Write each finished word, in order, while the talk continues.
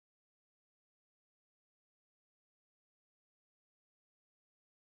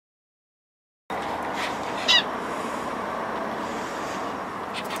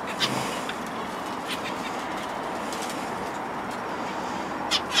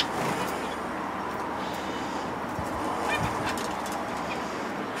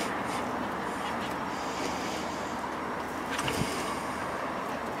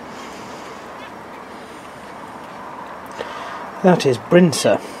That is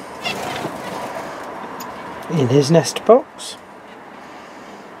Brinsa in his nest box.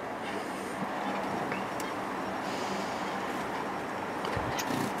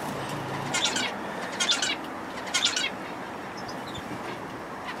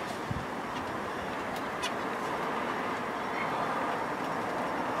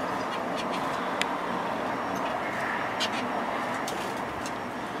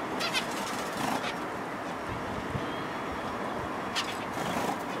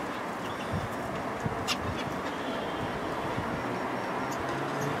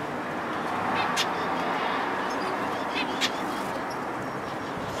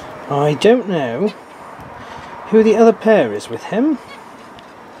 I don't know who the other pair is with him.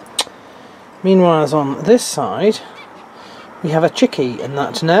 Meanwhile, on this side, we have a chickie in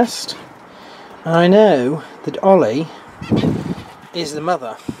that nest. And I know that Ollie is the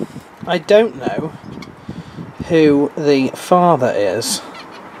mother. I don't know who the father is.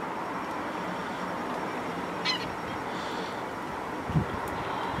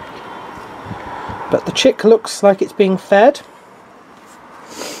 But the chick looks like it's being fed,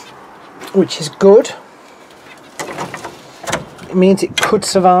 which is good. It means it could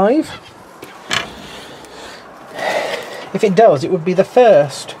survive. If it does, it would be the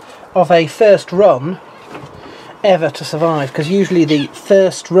first of a first run ever to survive, because usually the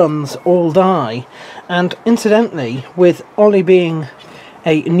first runs all die. And incidentally, with Ollie being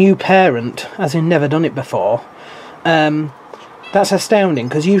a new parent, as in never done it before, that's astounding,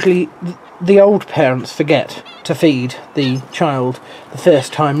 because usually the old parents forget to feed the child the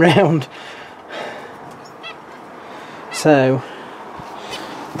first time round. So,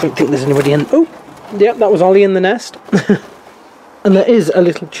 I don't think there's anybody in... Oh, yep, that was Ollie in the nest. And there is a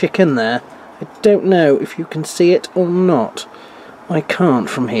little chick in there. I don't know if you can see it or not. I can't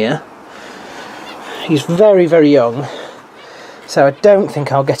from here. He's very, very young, so I don't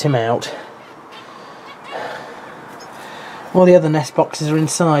think I'll get him out. All the other nest boxes are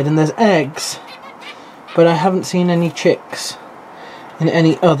inside, and there's eggs, but I haven't seen any chicks in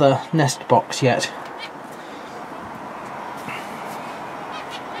any other nest box yet.